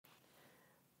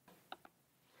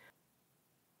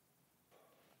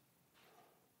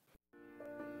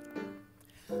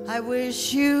I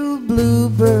wish you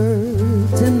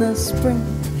bluebirds in the spring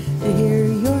to hear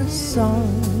your song,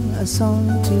 a song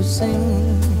to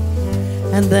sing,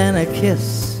 and then a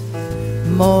kiss.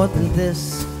 More than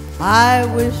this, I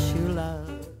wish you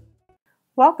love.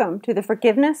 Welcome to the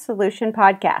Forgiveness Solution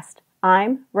Podcast.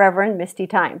 I'm Reverend Misty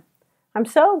Tyme. I'm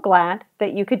so glad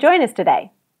that you could join us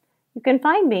today. You can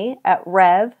find me at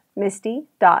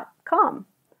revmisty.com.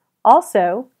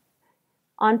 Also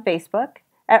on Facebook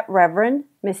at Reverend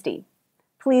Misty.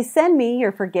 Please send me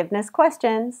your forgiveness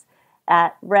questions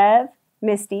at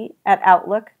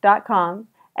revmisty@outlook.com,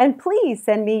 and please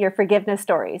send me your forgiveness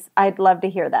stories. I'd love to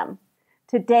hear them.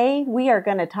 Today we are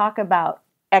going to talk about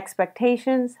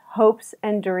expectations, hopes,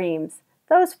 and dreams,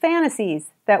 those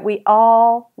fantasies that we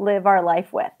all live our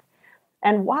life with,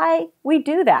 and why we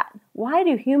do that. Why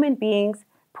do human beings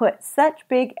put such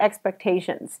big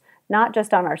expectations, not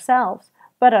just on ourselves,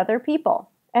 but other people?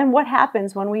 And what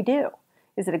happens when we do?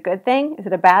 Is it a good thing? Is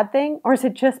it a bad thing? Or is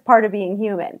it just part of being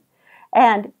human?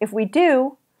 And if we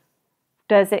do,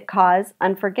 does it cause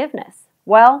unforgiveness?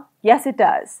 Well, yes, it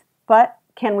does. But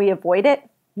can we avoid it?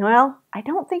 Well, I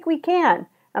don't think we can.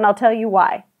 And I'll tell you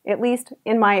why, at least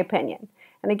in my opinion.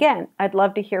 And again, I'd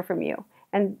love to hear from you.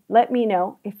 And let me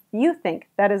know if you think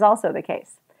that is also the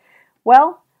case.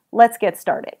 Well, let's get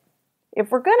started. If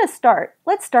we're going to start,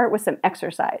 let's start with some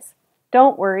exercise.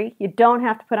 Don't worry, you don't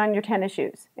have to put on your tennis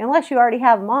shoes. Unless you already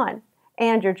have them on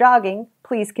and you're jogging,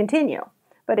 please continue.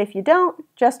 But if you don't,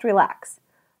 just relax.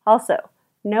 Also,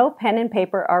 no pen and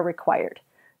paper are required.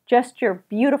 Just your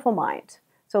beautiful mind.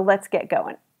 So let's get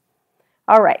going.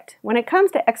 All right, when it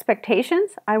comes to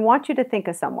expectations, I want you to think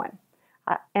of someone.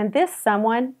 And this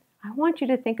someone, I want you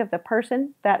to think of the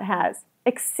person that has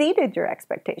exceeded your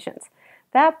expectations.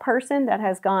 That person that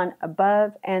has gone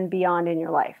above and beyond in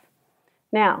your life.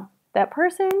 Now, that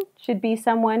person should be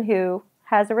someone who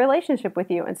has a relationship with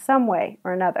you in some way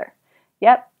or another.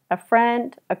 Yep, a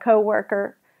friend, a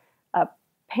coworker, a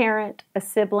parent, a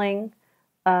sibling,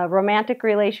 a romantic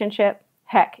relationship,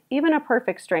 heck, even a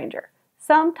perfect stranger.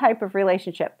 Some type of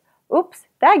relationship. Oops,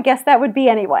 I guess that would be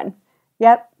anyone.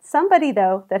 Yep, somebody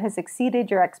though that has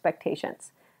exceeded your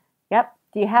expectations. Yep,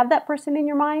 do you have that person in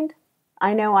your mind?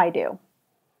 I know I do.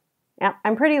 Yep,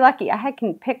 I'm pretty lucky. I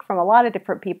can pick from a lot of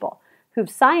different people who've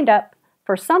signed up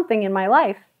for something in my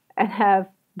life and have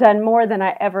done more than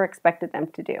I ever expected them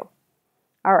to do.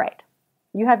 All right,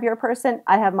 you have your person,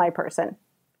 I have my person.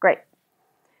 Great.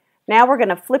 Now we're going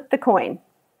to flip the coin.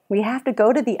 We have to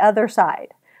go to the other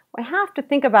side. We have to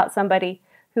think about somebody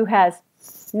who has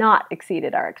not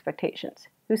exceeded our expectations,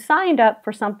 who signed up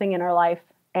for something in our life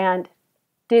and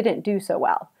didn't do so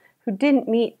well, who didn't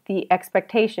meet the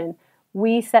expectation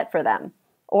we set for them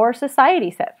or society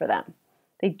set for them.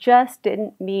 They just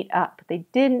didn't meet up. They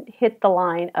didn't hit the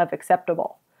line of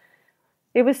acceptable.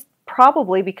 It was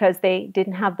probably because they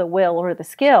didn't have the will or the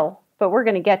skill, but we're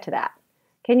going to get to that.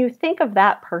 Can you think of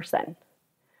that person?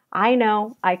 I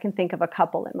know I can think of a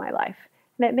couple in my life,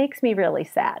 and it makes me really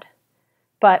sad.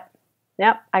 But,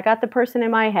 yep, I got the person in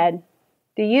my head.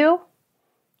 Do you?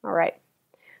 All right.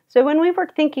 So when we were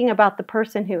thinking about the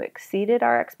person who exceeded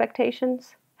our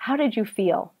expectations, how did you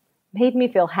feel? It made me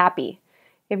feel happy.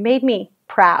 It made me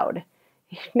proud.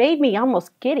 It made me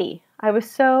almost giddy. I was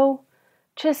so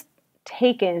just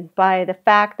taken by the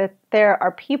fact that there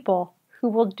are people who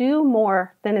will do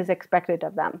more than is expected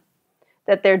of them.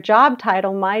 That their job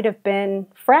title might have been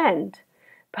friend,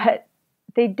 but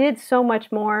they did so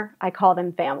much more. I call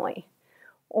them family.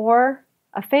 Or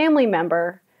a family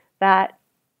member that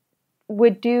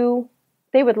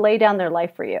they would lay down their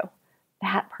life for you.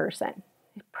 That person.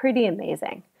 Pretty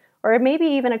amazing. Or maybe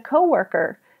even a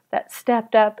coworker that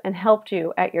stepped up and helped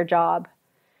you at your job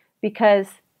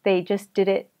because they just did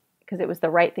it because it was the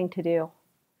right thing to do,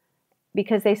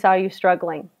 because they saw you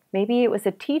struggling. Maybe it was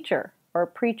a teacher or a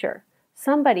preacher,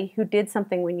 somebody who did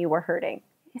something when you were hurting.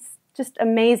 It's just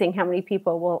amazing how many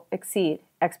people will exceed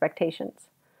expectations.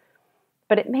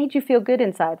 But it made you feel good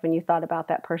inside when you thought about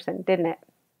that person, didn't it?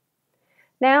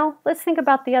 Now, let's think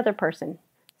about the other person,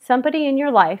 somebody in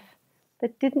your life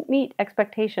that didn't meet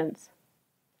expectations.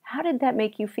 How did that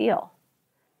make you feel?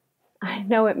 I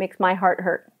know it makes my heart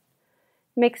hurt.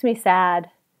 It makes me sad.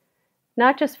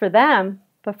 Not just for them,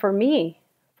 but for me.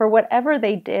 For whatever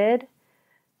they did,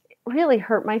 it really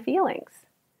hurt my feelings.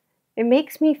 It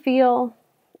makes me feel,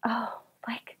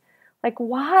 like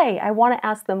why? I want to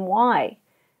ask them why.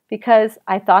 Because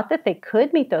I thought that they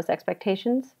could meet those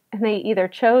expectations, and they either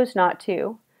chose not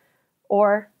to,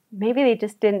 or maybe they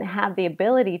just didn't have the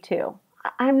ability to.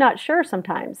 I'm not sure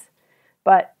sometimes,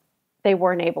 but they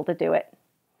weren't able to do it.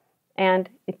 And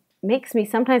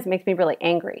sometimes it makes me really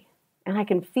angry. And I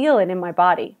can feel it in my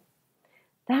body.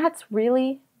 That's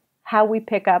really how we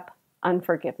pick up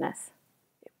unforgiveness.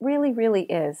 It really, really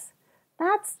is.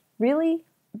 That's really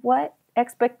what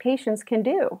expectations can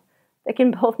do. They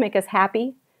can both make us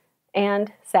happy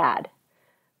and sad.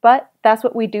 But that's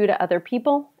what we do to other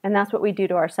people, and that's what we do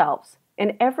to ourselves.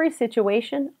 In every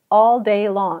situation, all day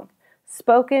long,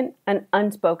 spoken and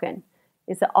unspoken,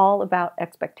 is all about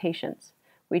expectations.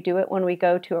 We do it when we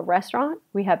go to a restaurant.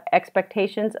 We have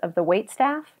expectations of the wait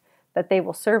staff that they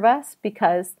will serve us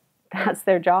because that's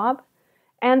their job,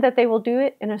 and that they will do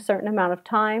it in a certain amount of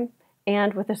time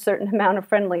and with a certain amount of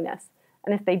friendliness.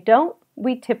 And if they don't,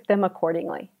 we tip them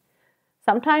accordingly.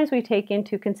 Sometimes we take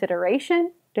into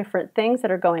consideration different things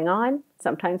that are going on.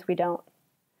 Sometimes we don't.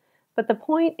 But the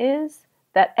point is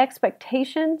that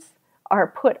expectations are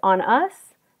put on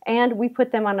us and we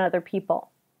put them on other people.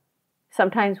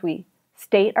 Sometimes we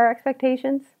state our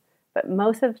expectations, but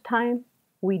most of the time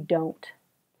we don't.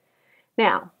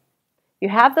 Now, you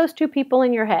have those two people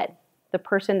in your head, the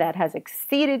person that has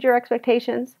exceeded your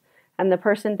expectations and the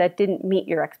person that didn't meet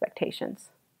your expectations.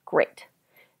 Great.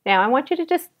 Now, I want you to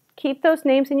just keep those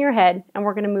names in your head and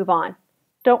we're going to move on.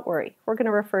 Don't worry, we're going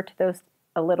to refer to those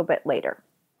a little bit later.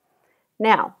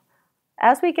 Now,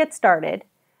 as we get started,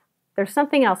 there's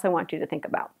something else I want you to think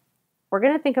about. We're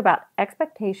going to think about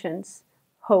expectations,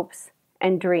 hopes,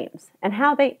 and dreams and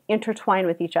how they intertwine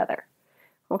with each other.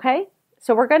 Okay?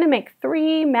 So we're going to make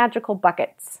 3 magical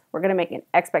buckets. We're going to make an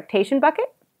expectation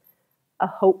bucket, a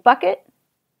hope bucket,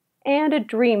 and a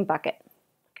dream bucket.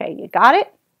 Okay, you got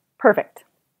it? Perfect.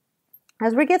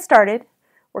 As we get started,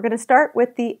 we're going to start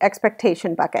with the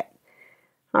expectation bucket.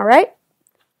 All right?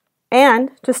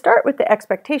 And to start with the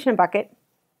expectation bucket,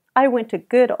 I went to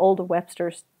good old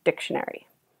Webster's dictionary.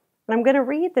 And I'm going to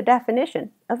read the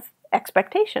definition of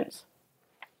expectations.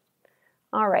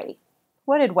 All righty.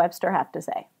 What did Webster have to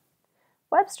say?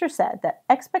 Webster said that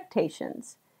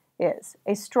expectations is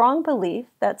a strong belief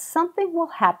that something will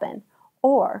happen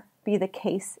or be the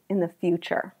case in the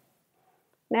future.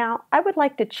 Now, I would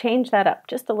like to change that up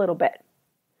just a little bit.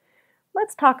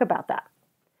 Let's talk about that.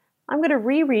 I'm going to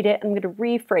reread it. I'm going to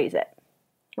rephrase it.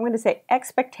 I'm going to say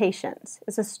expectations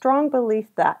is a strong belief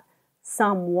that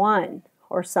someone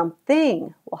or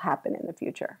something will happen in the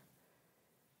future.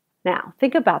 Now,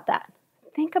 think about that.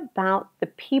 Think about the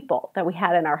people that we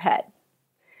had in our head.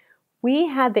 We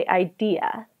had the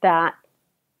idea that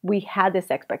we had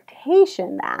this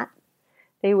expectation that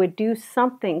they would do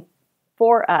something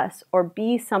for us or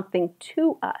be something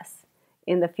to us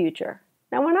in the future.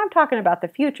 Now, when I'm talking about the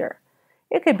future,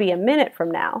 it could be a minute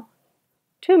from now,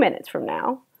 2 minutes from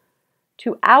now,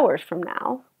 2 hours from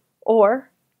now, or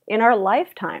in our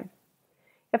lifetime.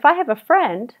 If I have a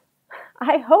friend,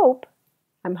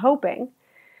 I'm hoping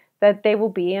that they will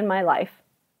be in my life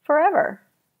forever,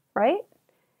 right?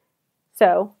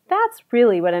 So that's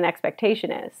really what an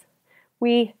expectation is.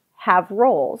 We have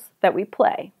roles that we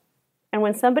play. And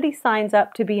when somebody signs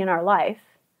up to be in our life,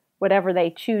 whatever they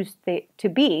choose to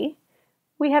be,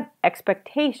 we have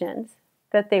expectations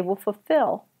that they will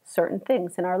fulfill certain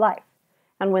things in our life.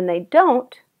 And when they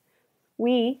don't,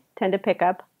 we tend to pick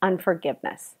up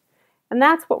unforgiveness. And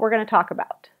that's what we're going to talk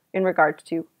about in regards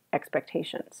to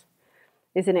expectations.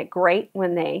 Isn't it great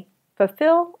when they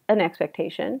fulfill an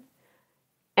expectation?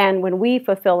 And when we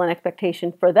fulfill an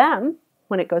expectation for them,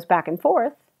 when it goes back and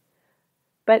forth,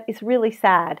 but it's really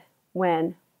sad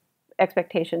when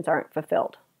expectations aren't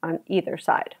fulfilled on either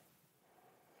side.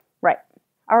 Right.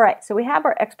 All right, so we have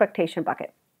our expectation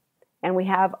bucket, and we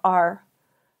have our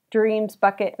dreams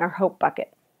bucket and our hope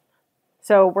bucket.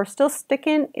 So we're still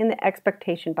sticking in the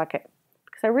expectation bucket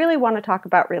because I really want to talk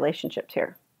about relationships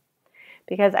here,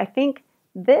 because I think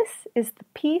this is the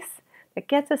piece that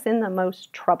gets us in the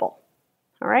most trouble.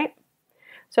 All right?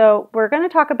 So we're going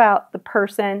to talk about the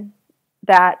person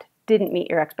that didn't meet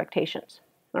your expectations.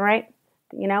 All right?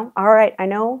 All right, I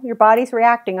know your body's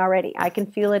reacting already. I can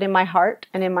feel it in my heart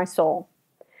and in my soul.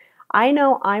 I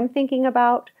know I'm thinking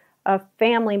about a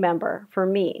family member for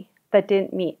me that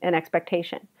didn't meet an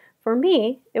expectation. For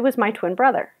me, it was my twin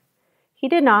brother. He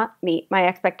did not meet my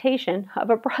expectation of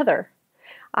a brother.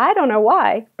 I don't know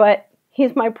why, but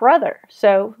he's my brother.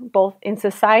 So both in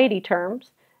society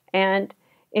terms and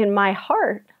in my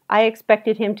heart, I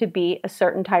expected him to be a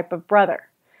certain type of brother.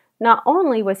 Not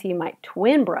only was he my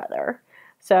twin brother,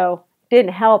 so it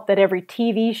didn't help that every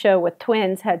TV show with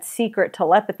twins had secret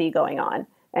telepathy going on,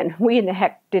 and we in the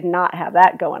heck did not have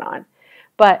that going on.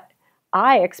 But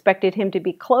I expected him to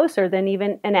be closer than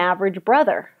even an average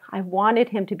brother. I wanted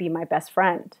him to be my best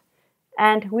friend.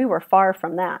 And we were far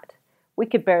from that. We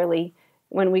could barely,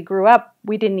 when we grew up,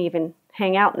 we didn't even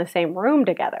hang out in the same room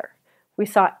together. We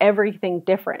saw everything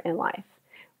different in life.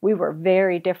 We were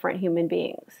very different human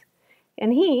beings.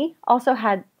 And he also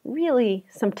had really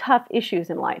some tough issues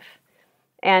in life.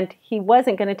 And he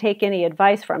wasn't going to take any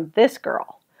advice from this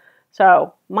girl.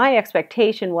 So my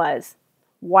expectation was,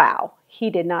 wow, he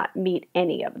did not meet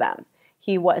any of them.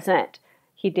 He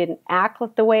didn't act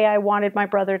the way I wanted my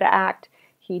brother to act.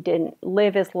 He didn't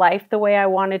live his life the way I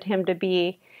wanted him to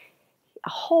be. A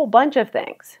whole bunch of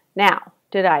things. Now,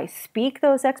 did I speak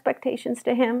those expectations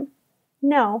to him?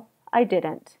 No, I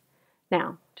didn't.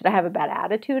 Now, did I have a bad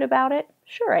attitude about it?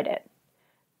 Sure I did.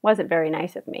 Wasn't very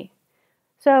nice of me.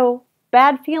 So,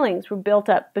 bad feelings were built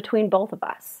up between both of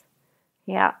us.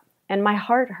 Yeah, and my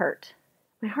heart hurt.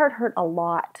 My heart hurt a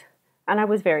lot, and I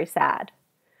was very sad.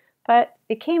 But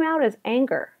it came out as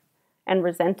anger and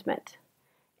resentment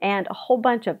and a whole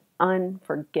bunch of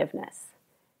unforgiveness.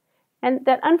 And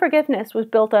that unforgiveness was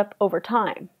built up over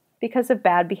time because of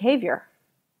bad behavior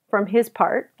from his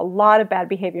part, a lot of bad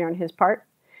behavior on his part,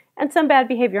 and some bad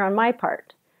behavior on my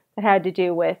part that had to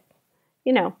do with,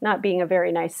 not being a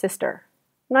very nice sister.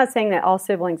 I'm not saying that all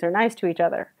siblings are nice to each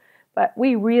other, but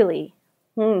we really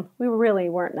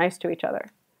weren't nice to each other.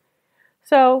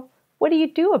 So what do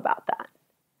you do about that?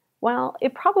 Well,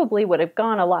 it probably would have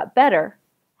gone a lot better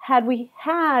had we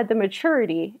had the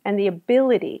maturity and the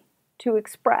ability to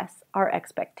express our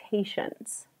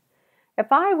expectations.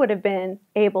 If I would have been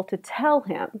able to tell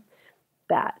him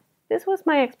that this was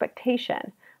my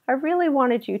expectation, I really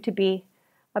wanted you to be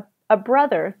a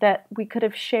brother that we could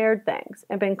have shared things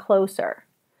and been closer.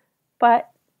 But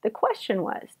the question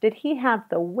was, did he have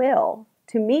the will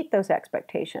to meet those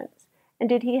expectations? And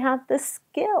did he have the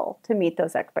skill to meet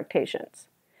those expectations?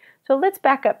 So let's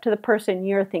back up to the person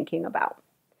you're thinking about.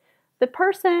 The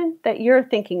person that you're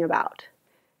thinking about,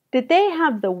 did they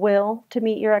have the will to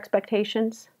meet your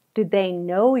expectations? Did they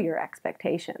know your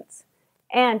expectations?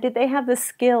 And did they have the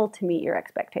skill to meet your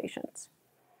expectations?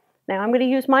 Now, I'm going to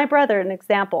use my brother as an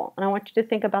example, and I want you to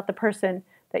think about the person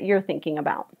that you're thinking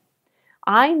about.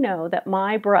 I know that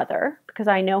my brother, because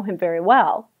I know him very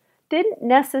well, didn't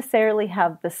necessarily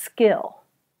have the skill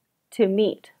to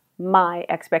meet my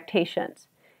expectations.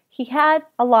 He had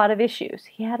a lot of issues.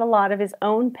 He had a lot of his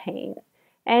own pain,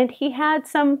 and he had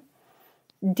some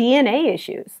DNA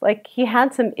issues. Like, he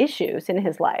had some issues in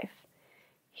his life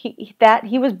that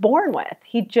he was born with.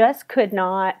 He just could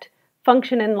not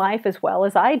function in life as well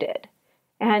as I did.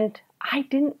 And I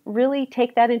didn't really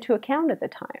take that into account at the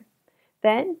time.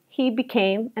 Then he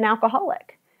became an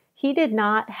alcoholic. He did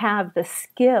not have the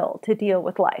skill to deal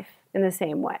with life in the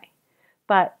same way.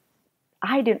 But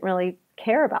I didn't really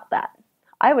care about that.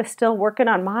 I was still working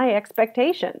on my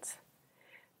expectations.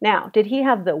 Now, did he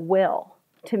have the will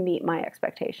to meet my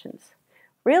expectations?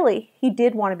 Really, he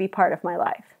did want to be part of my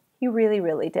life. He really,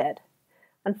 really did.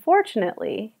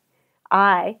 Unfortunately,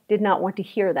 I did not want to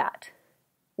hear that.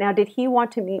 Now, did he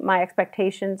want to meet my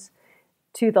expectations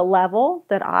to the level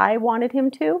that I wanted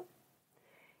him to?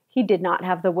 He did not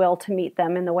have the will to meet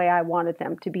them in the way I wanted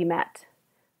them to be met.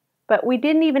 But we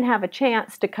didn't even have a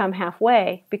chance to come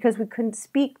halfway because we couldn't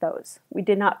speak those. We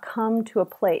did not come to a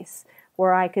place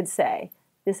where I could say,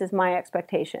 this is my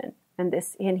expectation, and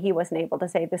he wasn't able to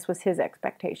say this was his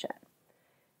expectation.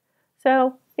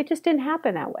 So it just didn't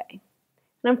happen that way.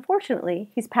 And unfortunately,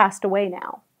 he's passed away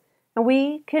now. And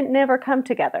we can never come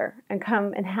together and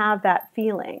come and have that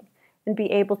feeling and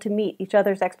be able to meet each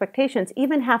other's expectations,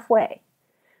 even halfway.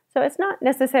 So it's not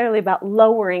necessarily about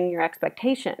lowering your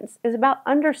expectations. It's about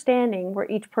understanding where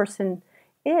each person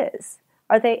is.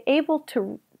 Are they able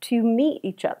to meet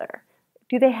each other?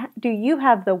 Do you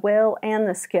have the will and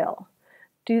the skill?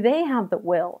 Do they have the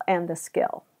will and the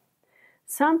skill?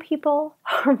 Some people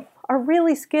are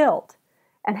really skilled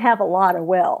and have a lot of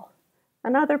will,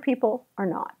 and other people are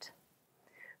not.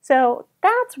 So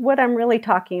that's what I'm really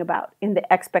talking about in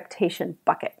the expectation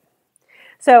bucket.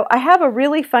 So I have a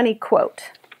really funny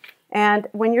quote. And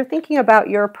when you're thinking about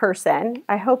your person,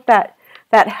 I hope that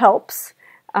helps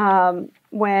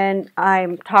when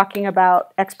I'm talking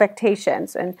about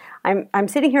expectations. And I'm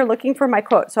sitting here looking for my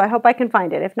quote, so I hope I can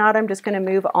find it. If not, I'm just going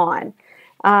to move on.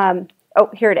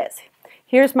 Here it is.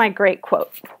 Here's my great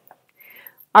quote.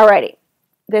 Alrighty.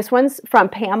 This one's from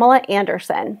Pamela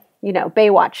Anderson,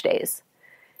 Baywatch days.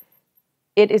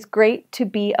 It is great to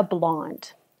be a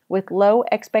blonde. With low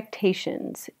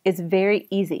expectations, it's very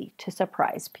easy to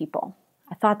surprise people.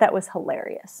 I thought that was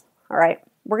hilarious. All right,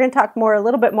 we're going to talk a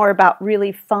little bit more about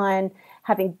really fun,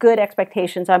 having good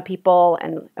expectations on people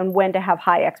and when to have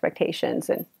high expectations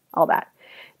and all that.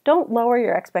 Don't lower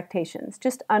your expectations.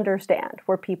 Just understand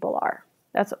where people are.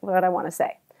 That's what I want to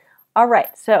say. All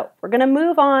right, so we're going to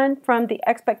move on from the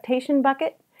expectation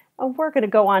bucket, and we're going to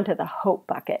go on to the hope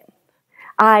bucket.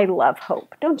 I love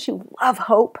hope. Don't you love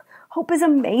hope? Hope is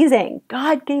amazing.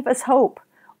 God gave us hope.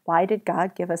 Why did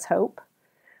God give us hope?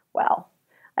 Well,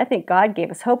 I think God gave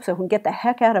us hope so we can get the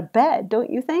heck out of bed, don't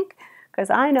you think?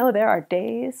 Because I know there are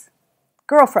days.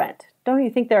 Girlfriend, don't you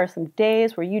think there are some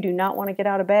days where you do not want to get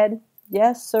out of bed?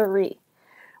 Yes, sirree.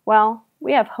 Well,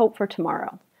 we have hope for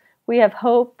tomorrow. We have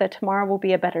hope that tomorrow will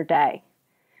be a better day.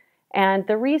 And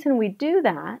the reason we do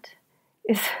that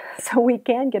is so we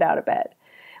can get out of bed.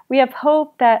 We have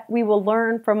hope that we will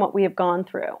learn from what we have gone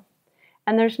through.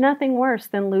 And there's nothing worse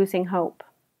than losing hope.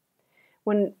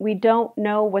 When we don't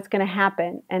know what's going to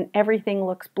happen and everything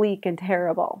looks bleak and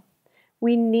terrible,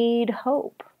 we need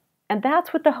hope. And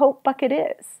that's what the hope bucket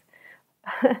is.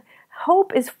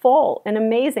 Hope is full and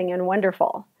amazing and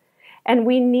wonderful. And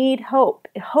we need hope.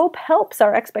 Hope helps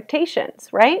our expectations,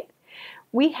 right?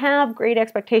 We have great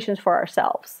expectations for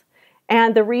ourselves.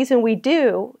 And the reason we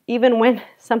do, even when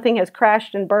something has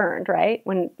crashed and burned, right?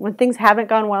 When things haven't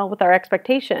gone well with our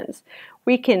expectations,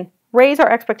 we can raise our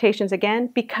expectations again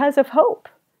because of hope.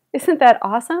 Isn't that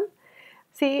awesome?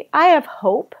 See, I have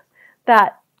hope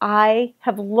that I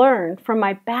have learned from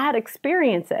my bad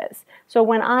experiences. So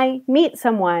when I meet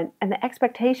someone and the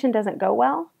expectation doesn't go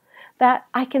well, that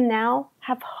I can now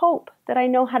have hope that I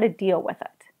know how to deal with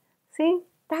it. See,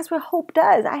 that's what hope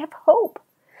does. I have hope.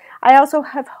 I also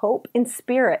have hope in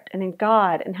spirit and in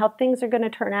God and how things are going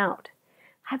to turn out.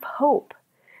 I have hope.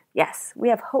 Yes, we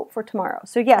have hope for tomorrow.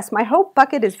 So yes, my hope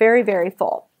bucket is very, very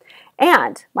full.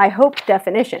 And my hope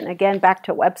definition, again, back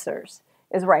to Webster's,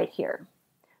 is right here.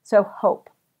 So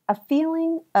hope, a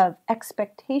feeling of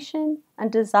expectation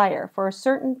and desire for a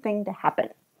certain thing to happen.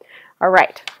 All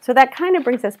right, so that kind of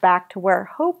brings us back to where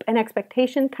hope and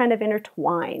expectation kind of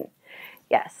intertwine.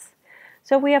 Yes,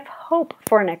 so we have hope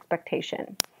for an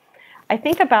expectation. I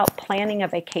think about planning a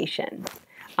vacation.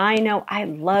 I know I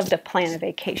love to plan a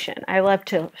vacation. I love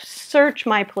to search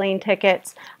my plane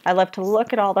tickets. I love to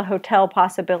look at all the hotel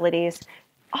possibilities.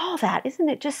 All that, isn't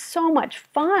it just so much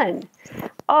fun?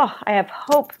 Oh, I have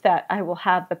hope that I will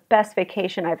have the best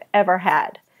vacation I've ever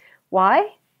had.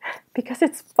 Why? Because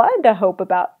it's fun to hope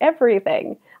about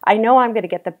everything. I know I'm going to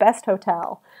get the best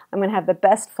hotel. I'm going to have the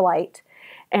best flight.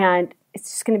 And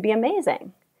it's just going to be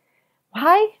amazing.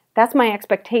 Why? That's my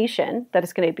expectation that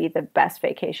it's going to be the best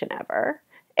vacation ever.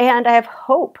 And I have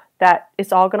hope that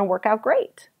it's all going to work out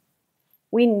great.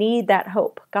 We need that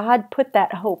hope. God put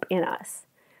that hope in us,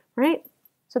 right?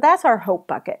 So that's our hope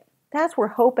bucket. That's where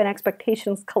hope and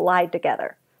expectations collide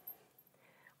together.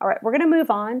 All right, we're going to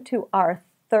move on to our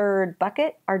third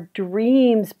bucket, our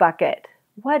dreams bucket.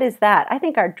 What is that? I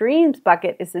think our dreams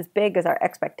bucket is as big as our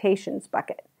expectations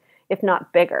bucket, if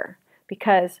not bigger,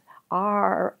 because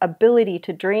our ability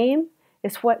to dream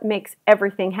is what makes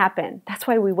everything happen. That's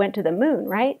why we went to the moon,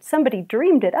 right? Somebody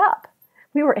dreamed it up.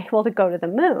 We were able to go to the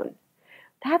moon.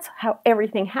 That's how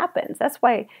everything happens. That's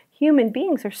why human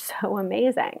beings are so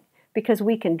amazing, because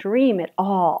we can dream it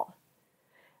all.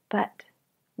 But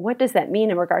what does that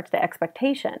mean in regards to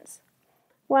expectations?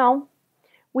 Well,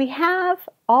 we have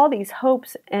all these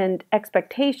hopes and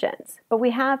expectations, but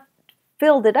we have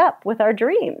filled it up with our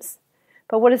dreams.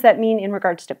 But what does that mean in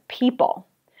regards to people?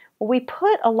 Well, we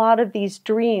put a lot of these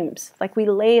dreams, like we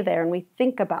lay there and we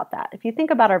think about that. If you think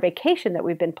about our vacation that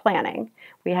we've been planning,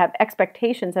 we have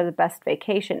expectations of the best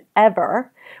vacation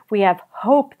ever. We have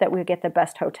hope that we get the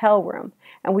best hotel room.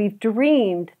 And we've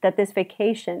dreamed that this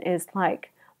vacation is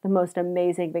like the most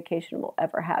amazing vacation we'll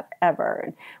ever have ever.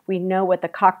 And we know what the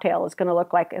cocktail is going to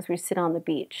look like as we sit on the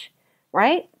beach,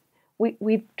 right?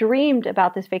 We've dreamed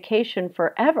about this vacation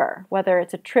forever, whether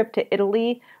it's a trip to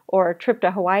Italy or a trip to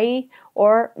Hawaii,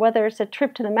 or whether it's a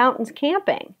trip to the mountains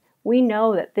camping. We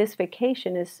know that this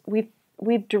vacation is,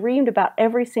 we've dreamed about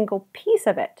every single piece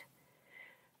of it.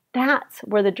 That's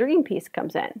where the dream piece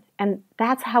comes in. And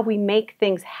that's how we make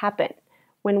things happen.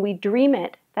 When we dream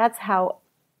it, that's how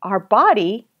our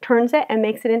body turns it and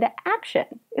makes it into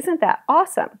action. Isn't that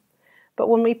awesome? But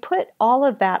when we put all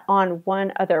of that on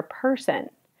one other person,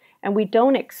 and we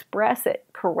don't express it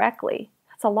correctly,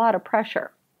 that's a lot of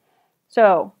pressure.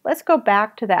 So let's go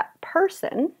back to that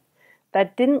person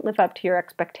that didn't live up to your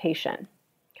expectation.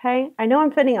 Okay? I know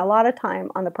I'm spending a lot of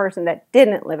time on the person that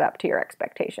didn't live up to your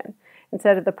expectation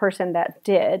instead of the person that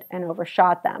did and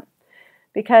overshot them,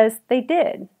 because they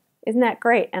did. Isn't that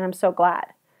great? And I'm so glad.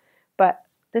 But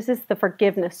this is the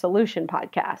Forgiveness Solution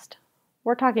podcast.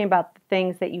 We're talking about the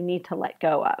things that you need to let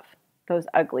go of, those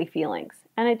ugly feelings.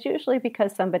 And it's usually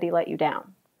because somebody let you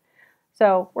down.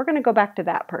 So we're going to go back to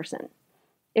that person.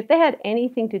 If they had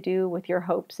anything to do with your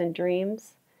hopes and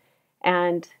dreams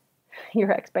and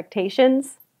your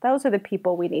expectations, those are the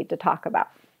people we need to talk about.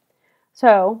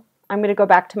 So I'm going to go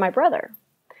back to my brother.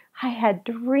 I had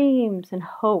dreams and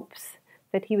hopes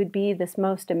that he would be this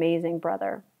most amazing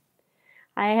brother.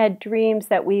 I had dreams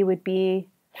that we would be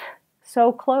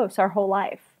so close our whole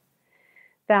life,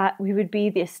 that we would be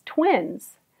these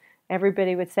twins.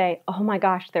 Everybody would say, oh my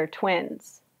gosh, they're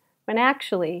twins. When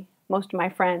actually, most of my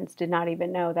friends did not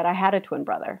even know that I had a twin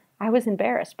brother. I was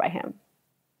embarrassed by him.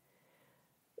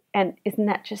 And isn't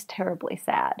that just terribly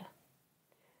sad?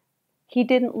 He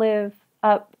didn't live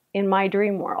up in my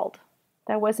dream world.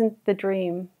 That wasn't the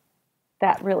dream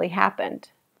that really happened.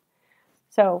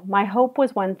 So my hope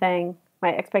was one thing,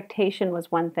 my expectation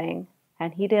was one thing,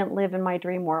 and he didn't live in my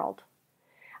dream world.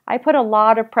 I put a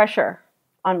lot of pressure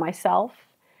on myself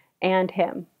and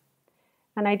him,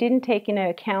 and I didn't take into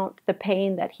account the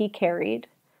pain that he carried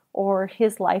or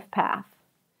his life path.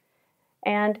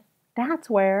 And that's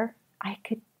where I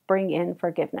could bring in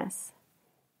forgiveness.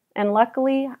 And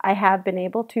luckily, I have been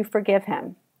able to forgive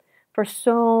him for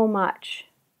so much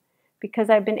because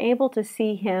I've been able to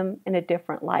see him in a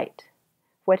different light.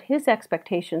 What his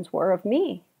expectations were of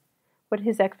me, what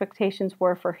his expectations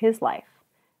were for his life,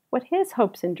 what his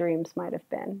hopes and dreams might have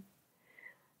been.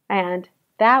 And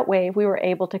that way we were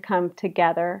able to come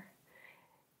together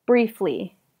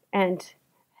briefly and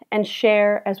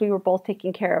share as we were both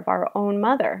taking care of our own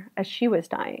mother as she was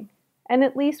dying. And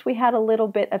at least we had a little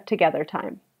bit of together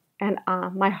time. And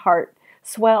my heart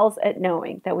swells at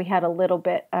knowing that we had a little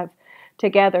bit of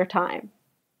together time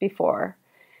before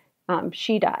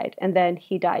she died. And then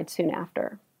he died soon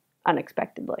after,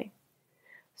 unexpectedly.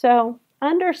 So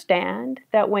understand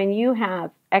that when you have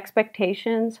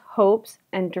expectations, hopes,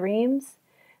 and dreams,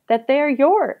 that they're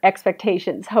your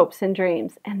expectations, hopes, and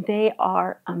dreams. And they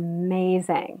are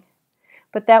amazing.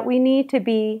 But that we need to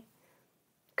be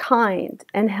kind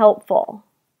and helpful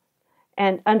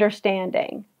and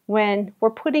understanding when we're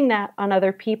putting that on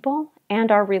other people and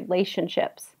our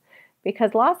relationships.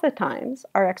 Because lots of times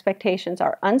our expectations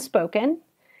are unspoken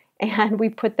and we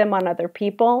put them on other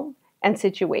people and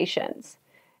situations.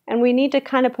 And we need to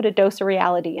kind of put a dose of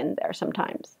reality in there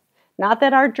sometimes. Not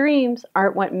that our dreams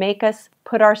aren't what make us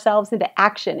put ourselves into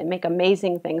action and make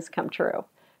amazing things come true.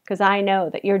 Because I know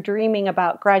that you're dreaming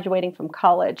about graduating from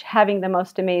college, having the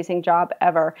most amazing job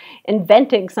ever,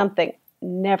 inventing something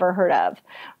never heard of,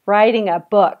 writing a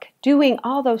book, doing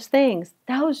all those things.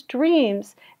 Those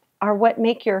dreams are what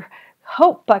make your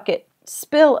hope bucket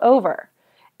spill over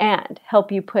and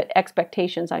help you put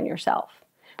expectations on yourself.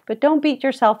 But don't beat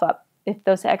yourself up if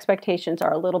those expectations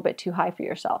are a little bit too high for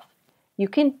yourself. You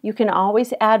can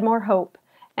always add more hope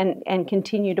and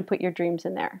continue to put your dreams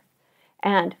in there.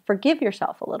 And forgive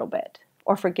yourself a little bit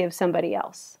or forgive somebody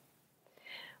else.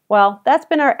 Well, that's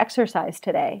been our exercise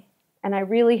today. And I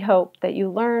really hope that you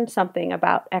learned something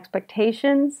about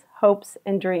expectations, hopes,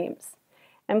 and dreams.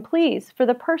 And please, for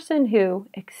the person who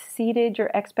exceeded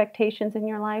your expectations in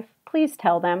your life, please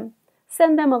tell them,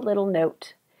 send them a little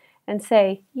note and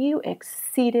say, you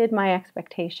exceeded my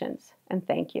expectations, and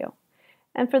thank you.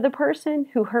 And for the person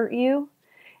who hurt you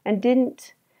and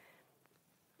didn't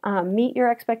meet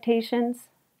your expectations,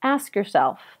 ask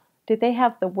yourself, did they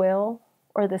have the will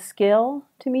or the skill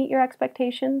to meet your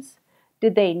expectations?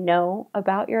 Did they know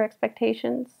about your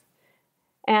expectations?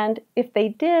 And if they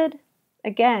did,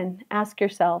 again, ask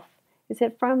yourself, is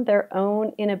it from their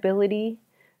own inability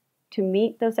to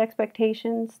meet those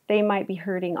expectations? They might be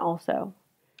hurting also.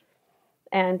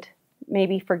 And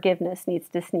maybe forgiveness needs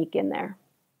to sneak in there.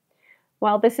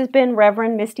 Well, this has been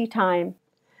Reverend Misty Tyme.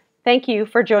 Thank you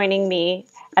for joining me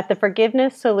at the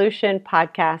Forgiveness Solution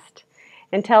podcast.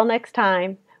 Until next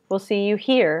time, we'll see you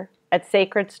here at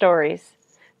Sacred Stories.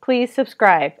 Please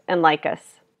subscribe and like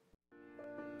us.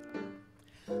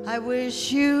 I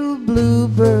wish you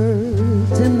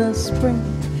bluebirds in the spring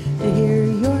to hear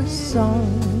your song,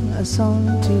 a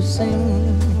song to sing,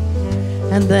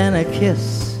 and then a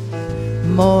kiss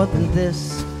more than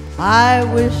this. I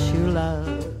wish you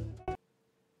love